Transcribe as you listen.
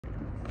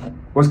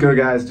What's good,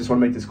 guys? Just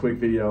want to make this quick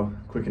video,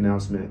 quick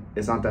announcement.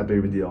 It's not that big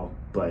of a deal,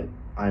 but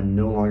I'm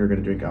no longer going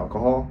to drink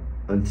alcohol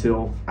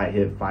until I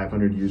hit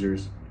 500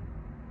 users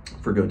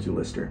for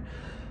GoToLister.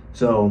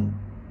 So,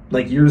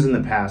 like years in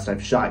the past,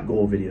 I've shot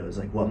goal videos,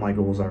 like what my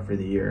goals are for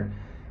the year.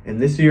 And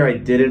this year I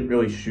didn't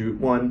really shoot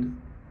one.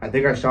 I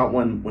think I shot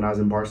one when I was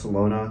in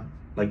Barcelona,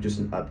 like just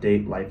an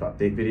update, life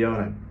update video,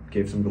 and I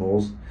gave some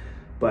goals.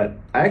 But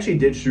I actually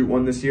did shoot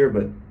one this year,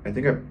 but I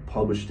think I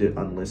published it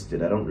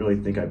unlisted. I don't really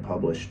think I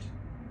published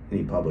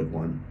any public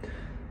one.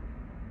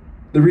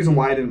 The reason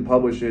why I didn't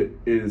publish it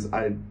is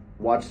I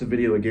watched the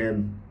video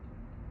again,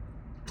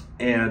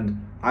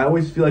 and I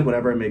always feel like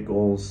whenever I make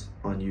goals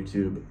on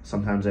YouTube,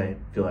 sometimes I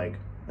feel like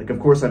of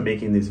course I'm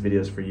making these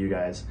videos for you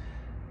guys,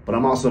 but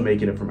I'm also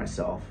making it for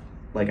myself.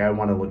 Like, I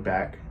want to look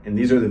back, and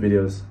these are the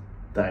videos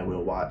that I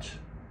will watch.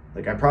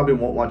 Like, I probably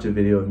won't watch a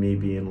video of me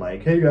being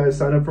like, hey guys,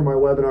 sign up for my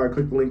webinar,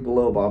 click the link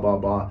below, blah, blah,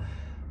 blah.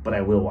 But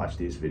I will watch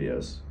these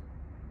videos.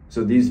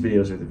 So these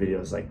videos are the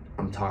videos like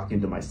I'm talking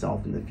to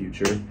myself in the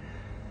future.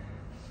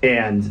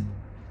 And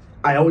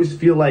I always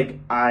feel like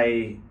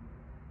I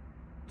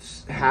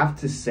have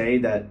to say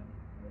that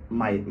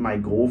my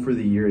goal for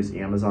the year is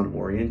Amazon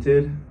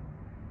oriented,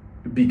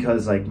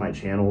 because like my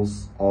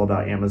channel's all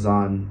about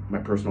Amazon. My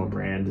personal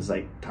brand is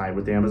like tied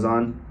with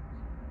Amazon.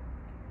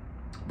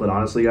 But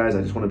honestly, guys,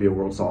 I just want to be a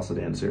world salsa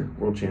dancer,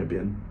 world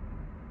champion.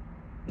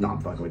 No,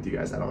 I'm fucking with you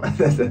guys. I don't.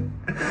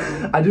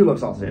 I do love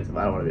salsa dancing, but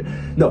I don't want to be.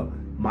 No,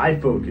 my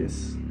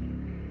focus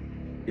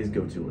is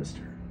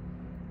GoToLister.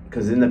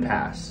 Because in the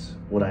past,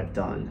 what I've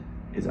done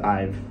is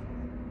I've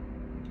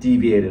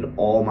deviated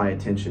all my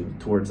attention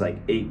towards like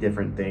 8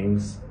 different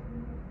things,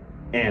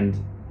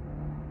 and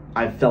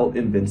I felt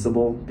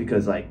invincible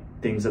because like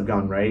things have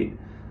gone right.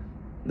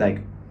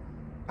 Like,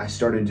 I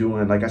started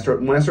doing, like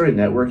when I started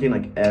networking,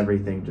 like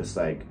everything just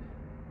like,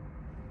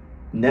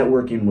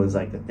 networking was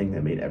like the thing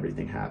that made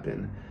everything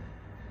happen.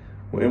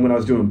 And when I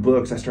was doing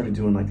books, I started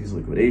doing like these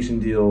liquidation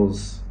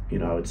deals. You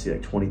know, I would see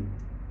like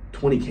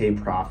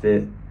 20K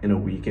profit in a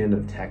weekend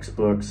of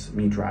textbooks,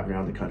 me driving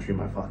around the country in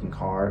my fucking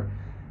car.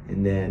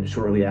 And then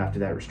shortly after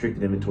that,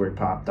 restricted inventory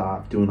popped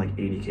off, doing like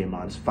 80K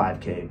months,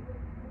 5K,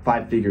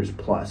 5 figures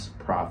plus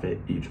profit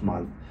each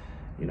month.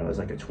 You know, as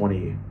like a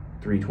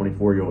 23,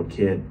 24-year-old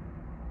kid.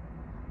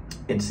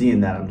 And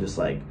seeing that, I'm just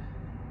like,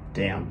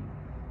 damn,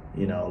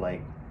 you know,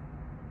 like,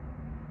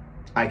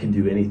 I can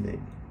do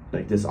anything.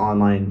 Like, this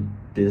online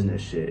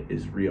business shit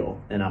is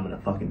real, and I'm gonna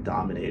fucking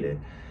dominate it.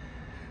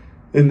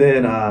 And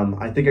then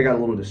I think I got a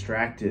little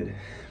distracted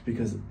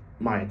because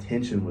my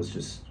attention was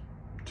just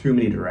too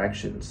many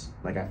directions.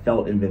 Like, I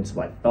felt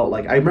invincible.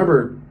 I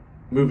remember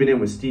moving in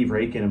with Steve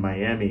Rakin in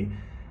Miami,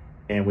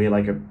 and we had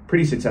like a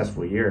pretty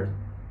successful year.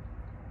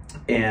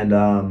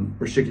 And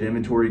restricted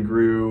inventory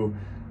grew.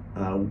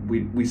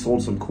 We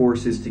sold some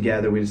courses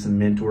together. We did some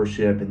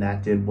mentorship, and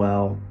that did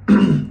well.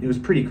 It was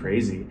pretty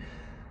crazy.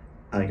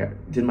 Like,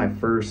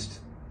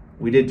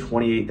 we did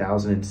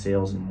 28,000 in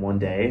sales in one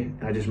day.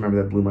 And I just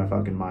remember that blew my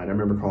fucking mind. I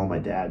remember calling my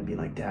dad and being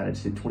like, Dad, I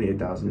just did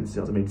 28,000 in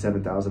sales. I made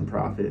 7,000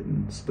 profit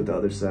and split the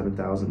other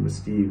 7,000 with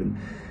Steve. And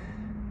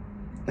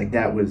like,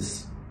 that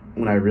was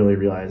when I really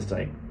realized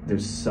like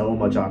there's so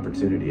much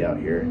opportunity out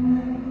here.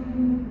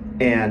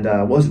 And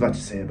what was I about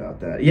to say about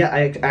that? Yeah,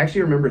 I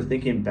actually remember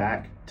thinking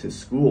back to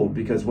school,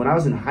 because when I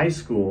was in high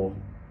school,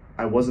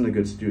 I wasn't a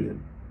good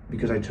student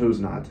because I chose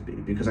not to be,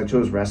 because I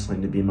chose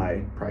wrestling to be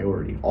my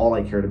priority. All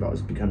I cared about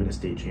was becoming a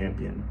state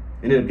champion.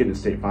 I ended up getting to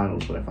state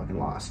finals, but I fucking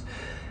lost.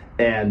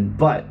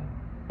 But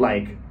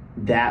like,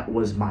 that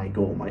was my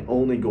goal. My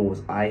only goal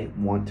was I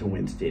want to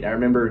win state. I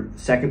remember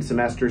second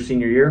semester,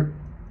 senior year,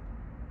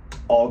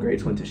 all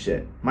grades went to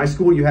shit. My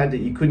school, you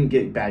couldn't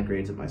get bad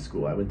grades at my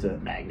school. I went to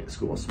magnet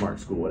school, smart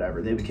school,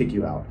 whatever. They would kick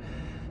you out.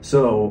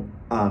 So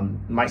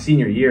my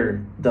senior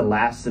year, the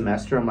last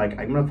semester, I'm like,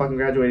 I'm gonna fucking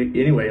graduate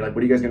anyway. Like,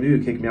 what are you guys gonna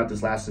do? Kick me out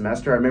this last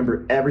semester? I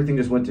remember everything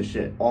just went to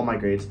shit. All my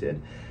grades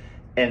did.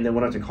 And then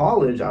when I went to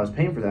college, I was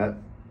paying for that.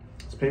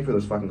 I was paying for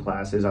those fucking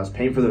classes. I was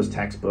paying for those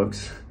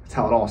textbooks. That's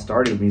how it all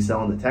started, with me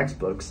selling the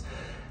textbooks.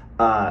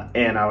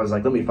 And I was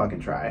like, let me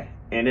fucking try.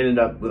 And ended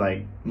up with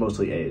like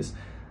mostly A's.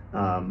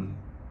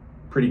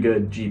 Pretty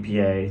good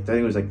GPA. I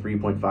think it was like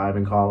 3.5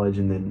 in college,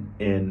 and then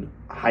in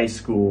high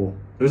school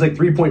it was like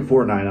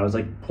 3.49. I was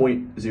like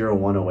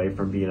 0.01 away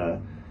from being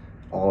a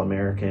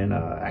all-American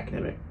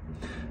academic,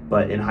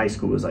 but in high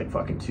school it was like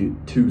fucking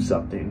two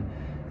something.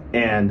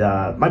 And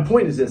my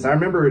point is this: I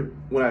remember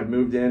when I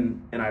moved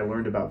in and I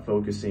learned about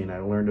focusing. I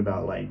learned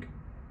about like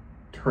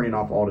turning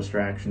off all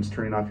distractions,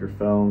 turning off your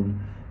phone,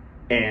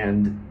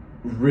 and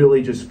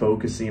really just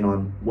focusing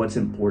on what's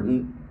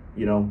important.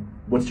 You know,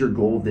 what's your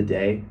goal of the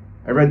day?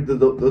 I read the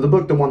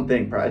book, The One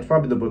Thing. It's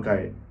probably the book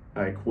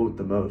I quote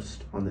the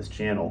most on this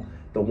channel.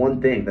 The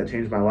One Thing that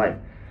changed my life.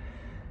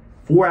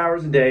 4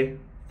 hours a day,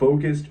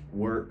 focused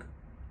work.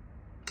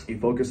 You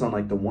focus on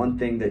like the one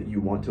thing that you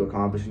want to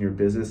accomplish in your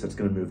business that's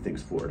going to move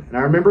things forward. And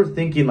I remember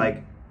thinking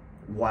like,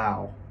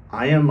 wow,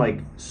 I am like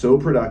so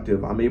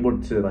productive. I'm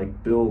able to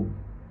like build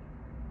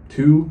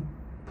 2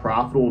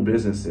 profitable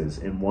businesses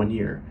in 1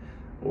 year.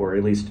 or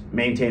at least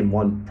maintain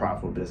one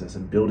profitable business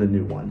and build a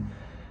new one,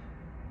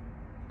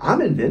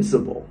 I'm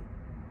invincible.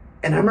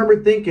 And I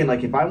remember thinking,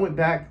 like, if I went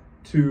back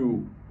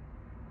to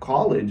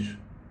college,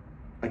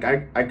 like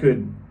I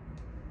could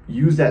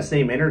use that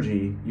same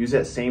energy, use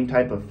that same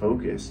type of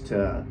focus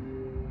to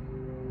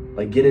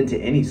like get into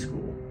any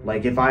school.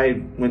 Like if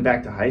I went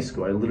back to high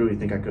school, I literally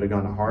think I could have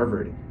gone to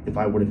Harvard if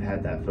I would have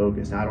had that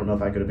focus. Now I don't know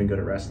if I could have been good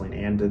at wrestling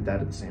and did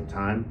that at the same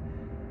time,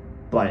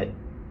 but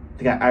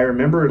I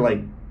remember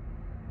like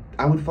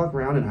I would fuck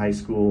around in high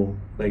school.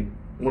 Like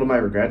one of my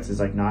regrets is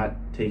like not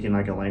taking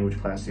like a language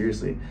class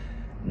seriously.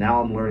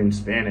 Now I'm learning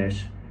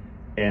Spanish,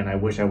 and I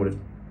wish I would have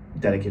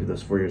dedicated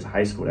those 4 years of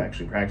high school to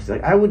actually practice.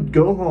 Like I would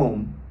go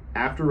home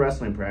after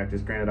wrestling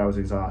practice, granted I was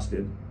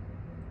exhausted,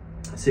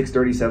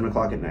 6:30, 7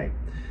 o'clock at night.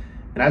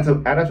 And I'd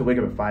have to wake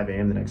up at 5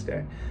 a.m. the next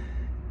day.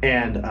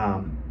 And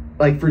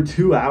like for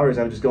 2 hours,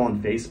 I would just go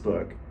on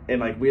Facebook.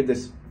 And like we had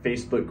this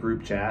Facebook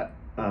group chat,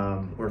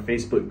 or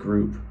Facebook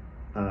group.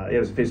 It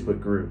was a Facebook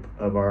group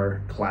of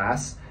our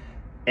class.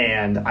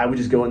 And I would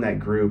just go in that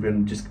group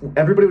and just,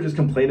 everybody would just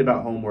complain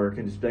about homework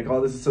and just be like,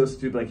 oh, this is so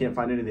stupid. I can't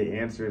find any of the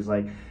answers.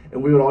 Like,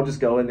 and we would all just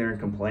go in there and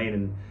complain.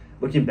 And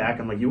looking back,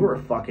 I'm like, you were a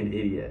fucking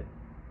idiot.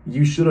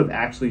 You should have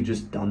actually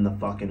just done the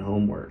fucking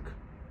homework.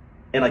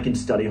 And like in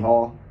study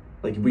hall,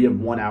 like we have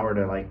 1 hour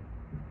to like,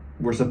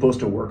 we're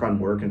supposed to work on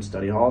work in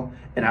study hall.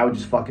 And I would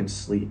just fucking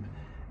sleep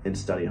in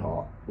study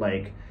hall.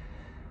 Like,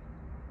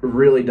 it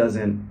really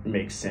doesn't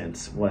make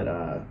sense what,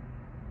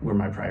 where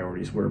my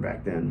priorities were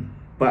back then.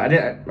 But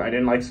I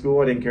didn't like school.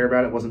 I didn't care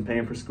about it. Wasn't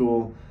paying for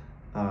school.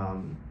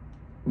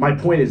 My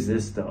point is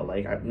this though,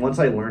 like once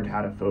I learned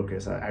how to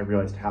focus, I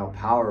realized how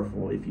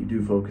powerful, if you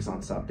do focus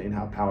on something,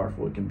 how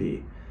powerful it can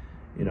be,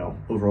 you know,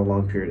 over a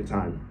long period of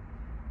time.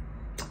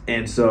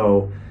 And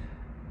so,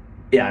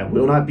 yeah, I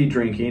will not be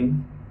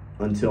drinking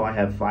until I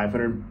have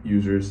 500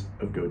 users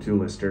of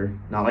GoToLister.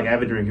 Not like I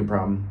have a drinking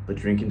problem, but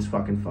drinking's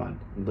fucking fun.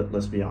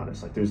 Let's be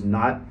honest. Like there's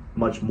not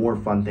much more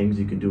fun things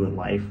you can do in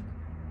life.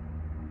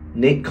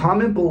 Nate,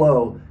 comment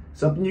below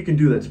something you can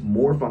do that's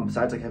more fun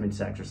besides like having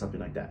sex or something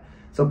like that.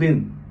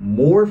 Something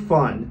more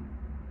fun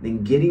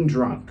than getting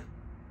drunk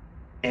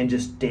and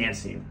just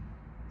dancing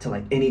to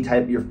like any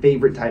type, your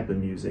favorite type of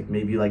music.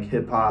 Maybe like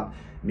hip hop,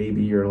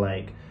 maybe you're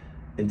like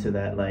into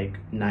that like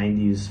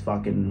 90s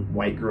fucking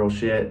white girl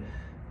shit.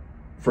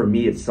 For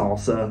me, it's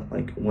salsa.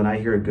 Like when I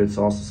hear a good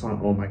salsa song,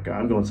 oh my God,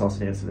 I'm going salsa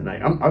dancing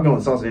tonight. I'm going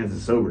salsa dancing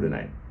sober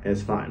tonight. And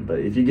it's fine. But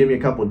if you give me a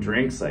couple of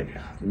drinks, like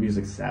the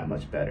music's that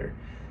much better.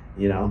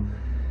 You know?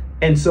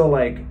 And so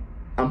like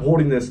I'm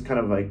holding this kind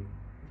of like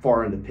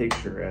far in the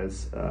picture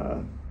as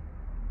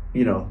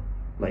you know,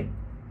 like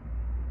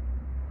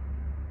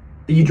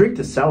you drink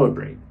to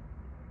celebrate.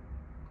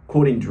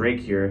 Quoting Drake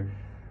here,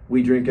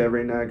 we drink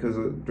every night because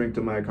I drink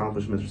to my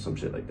accomplishments or some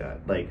shit like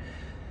that. Like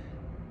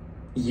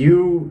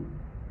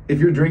if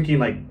you're drinking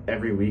like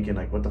every weekend,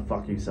 like what the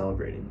fuck are you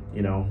celebrating,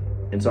 you know?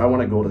 And so I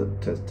want to go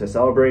to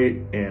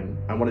celebrate, and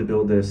I want to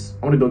build this,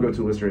 I want to build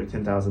GoToLister at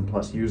 10,000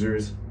 plus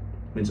users.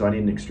 And so I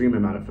need an extreme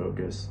amount of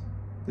focus.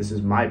 This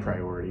is my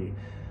priority.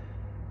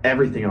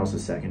 Everything else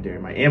is secondary.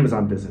 My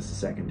Amazon business is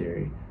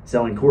secondary.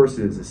 Selling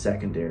courses is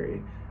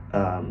secondary.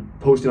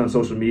 Posting on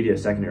social media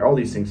is secondary. All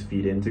these things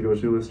feed into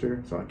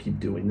GoToLister, so I keep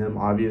doing them,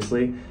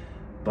 obviously.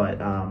 But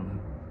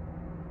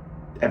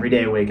every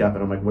day I wake up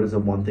and I'm like, what is the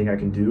one thing I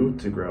can do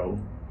to grow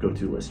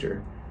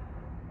GoToLister?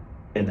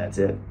 And that's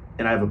it.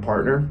 And I have a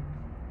partner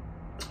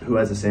who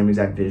has the same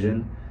exact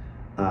vision.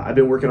 I've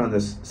been working on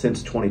this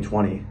since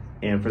 2020.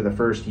 And for the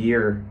first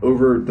year,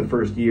 over the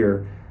first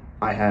year,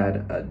 I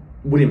had,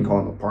 wouldn't even call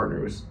him a partner.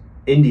 It was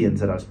Indians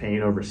that I was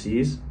paying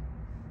overseas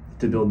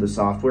to build the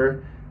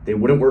software. They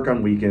wouldn't work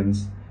on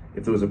weekends.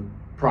 If there was a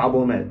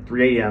problem at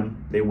 3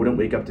 a.m., they wouldn't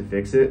wake up to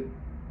fix it.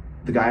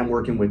 The guy I'm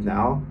working with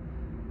now,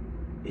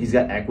 he's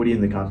got equity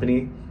in the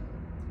company,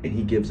 and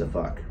he gives a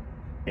fuck.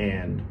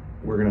 And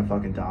we're gonna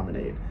fucking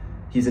dominate.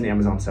 He's an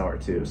Amazon seller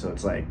too, so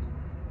it's like,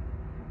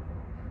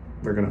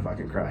 we're gonna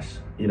fucking crush,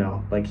 you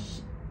know? Like,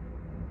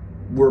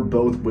 we're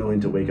both willing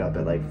to wake up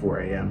at like 4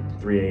 a.m.,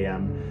 3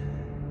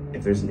 a.m.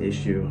 if there's an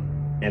issue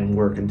and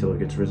work until it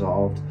gets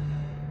resolved.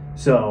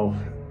 So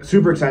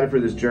super excited for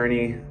this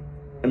journey.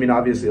 I mean,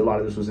 obviously a lot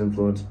of this was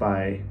influenced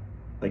by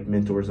like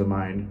mentors of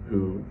mine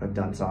who have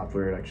done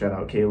software. Like shout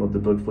out Caleb, the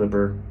book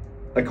flipper.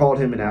 I called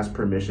him and asked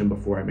permission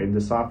before I made the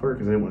software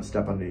because I didn't want to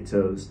step on any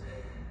toes.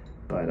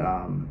 But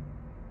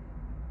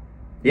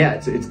yeah,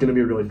 it's gonna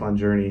be a really fun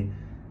journey,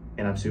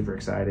 and I'm super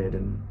excited.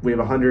 And we have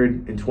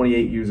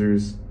 128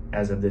 users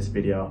as of this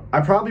video.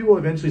 I probably will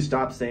eventually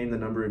stop saying the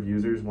number of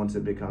users once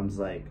it becomes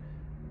like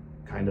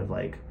kind of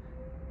like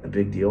a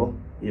big deal,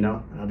 you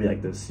know? And I'll be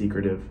like those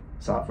secretive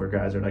software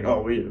guys are like,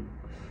 oh,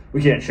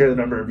 we can't share the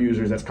number of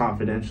users, that's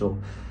confidential.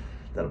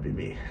 That'll be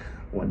me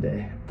one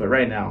day. But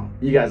right now,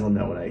 you guys will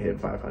know when I hit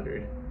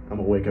 500. I'm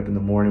gonna wake up in the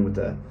morning with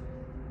a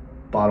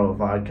bottle of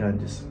vodka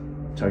and just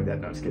chug that.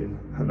 No, I'm just kidding.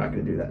 I'm not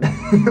gonna do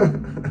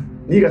that.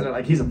 You guys are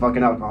like, he's a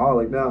fucking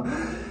alcoholic now.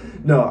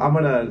 No,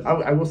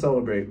 I will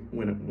celebrate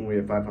when we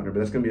hit 500, but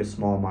that's gonna be a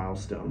small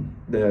milestone.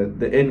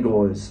 The end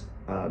goal is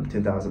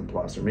 10,000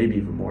 plus, or maybe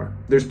even more.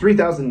 There's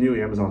 3,000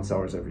 new Amazon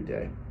sellers every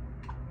day.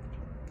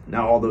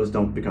 Now, all those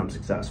don't become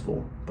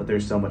successful, but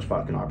there's so much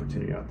fucking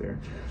opportunity out there.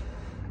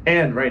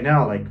 And right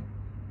now, like,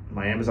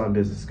 my Amazon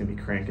business is gonna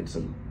be cranking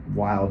some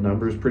wild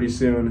numbers pretty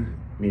soon.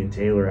 Me and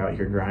Taylor out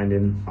here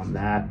grinding on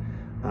that.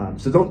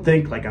 So don't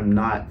think like I'm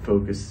not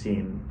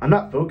focusing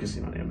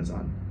on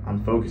Amazon.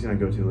 I'm focusing on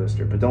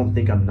GoToLister, but don't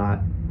think I'm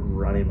not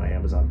running my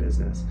Amazon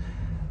business.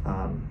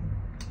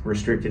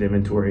 Restricted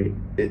inventory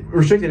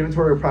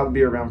will probably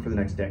be around for the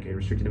next decade.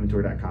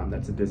 RestrictedInventory.com,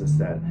 that's a business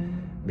that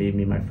made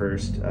me my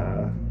first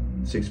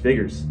 6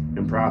 figures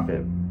in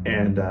profit,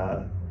 and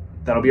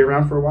that'll be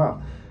around for a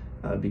while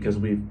because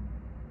we've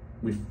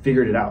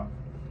figured it out.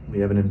 We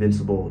have an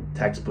invincible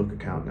textbook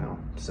account now.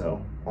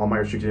 So all my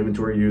restricted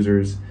inventory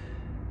users,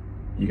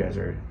 you guys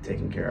are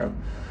taken care of.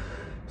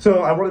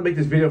 So I wanted to make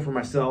this video for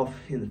myself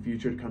in the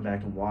future to come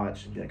back and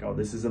watch and be like, oh,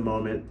 this is a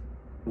moment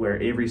where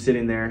Avery's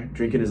sitting there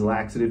drinking his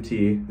laxative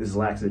tea. This is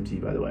laxative tea,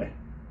 by the way.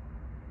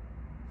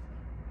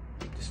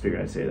 Just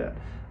figured I'd say that.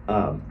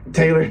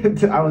 Taylor,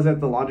 I was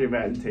at the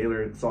laundromat and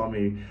Taylor saw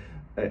me,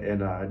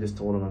 and I just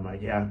told him, I'm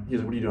like, yeah. He's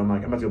like, what are you doing? I'm like,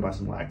 I'm about to go buy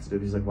some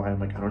laxative. He's like, why? I'm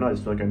like, I don't know. I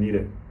just feel like I need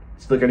it. I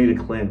just feel like I need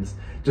to cleanse.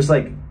 Just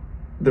like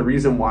the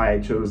reason why I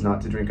chose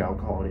not to drink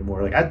alcohol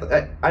anymore. Like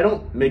I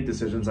don't make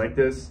decisions like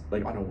this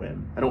like on a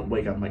whim. I don't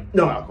wake up, I'm like,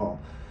 no alcohol.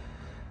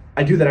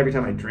 I do that every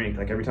time I drink.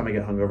 Like every time I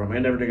get hungover, I'm like,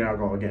 I never drink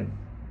alcohol again.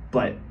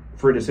 But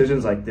for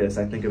decisions like this,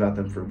 I think about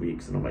them for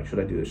weeks, and I'm like, should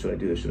I do this? Should I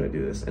do this? Should I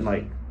do this? And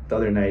like the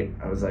other night,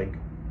 I was like,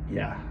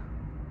 yeah,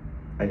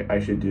 I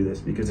should do this,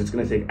 because it's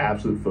going to take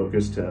absolute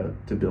focus to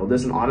build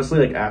this. And honestly,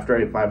 like after I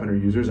hit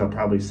 500 users, I'll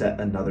probably set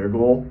another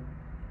goal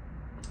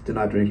to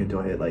not drink until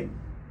I hit like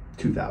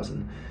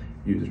 2,000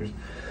 users.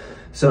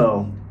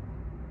 So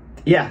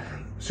yeah,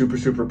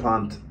 super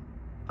pumped.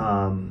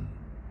 Out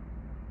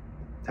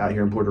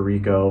here in Puerto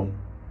Rico.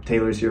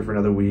 Taylor's here for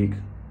another week.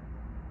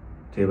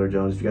 Taylor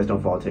Jones. If you guys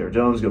don't follow Taylor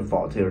Jones, go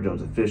follow Taylor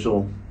Jones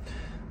Official.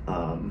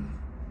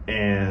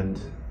 And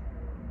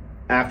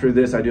after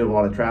this, I do have a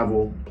lot of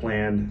travel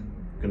planned.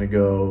 Gonna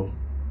go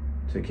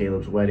to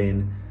Caleb's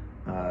wedding.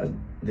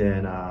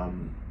 Then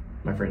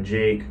my friend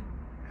Jake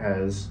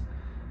I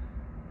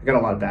got a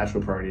lot of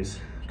bachelor parties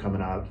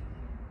coming up.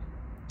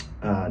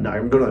 No,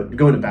 I'm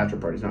going to bachelor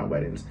parties, not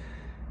weddings.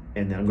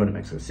 And then I'm going to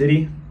Mexico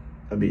City.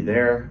 I'll be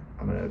there.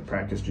 I'm gonna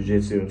practice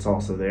jiu-jitsu and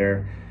salsa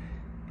there.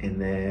 And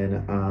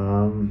then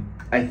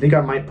I think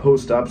I might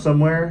post up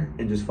somewhere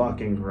and just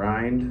fucking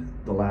grind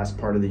the last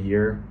part of the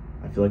year.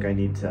 I feel like I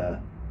need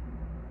to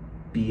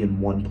be in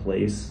one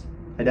place.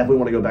 I definitely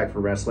want to go back for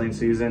wrestling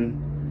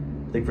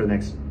season. I think for the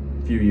next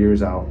few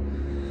years,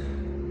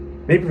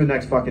 maybe for the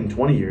next fucking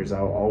 20 years,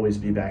 I'll always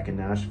be back in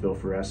Nashville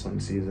for wrestling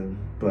season.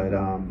 But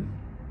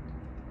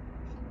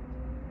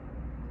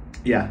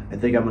yeah, I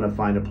think I'm gonna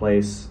find a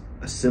place,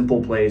 a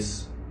simple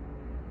place,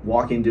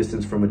 walking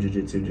distance from a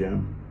jiu-jitsu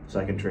gym so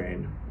I can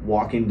train,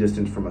 walking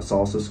distance from a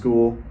salsa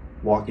school,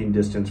 walking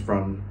distance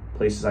from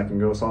places I can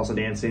go salsa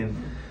dancing.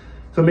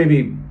 So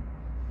maybe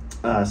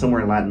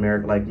somewhere in Latin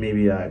America, like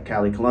maybe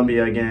Cali,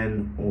 Colombia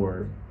again,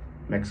 or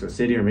Mexico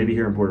City, or maybe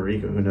here in Puerto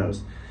Rico, who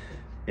knows,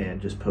 and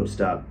just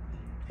post up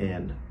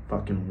and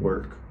fucking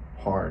work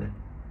hard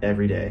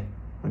every day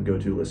on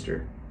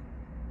GoToLister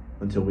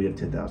until we have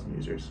 10,000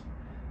 users.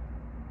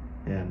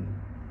 And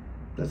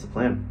that's the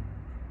plan.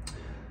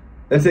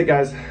 That's it,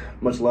 guys.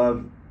 Much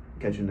love.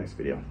 Catch you in the next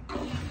video.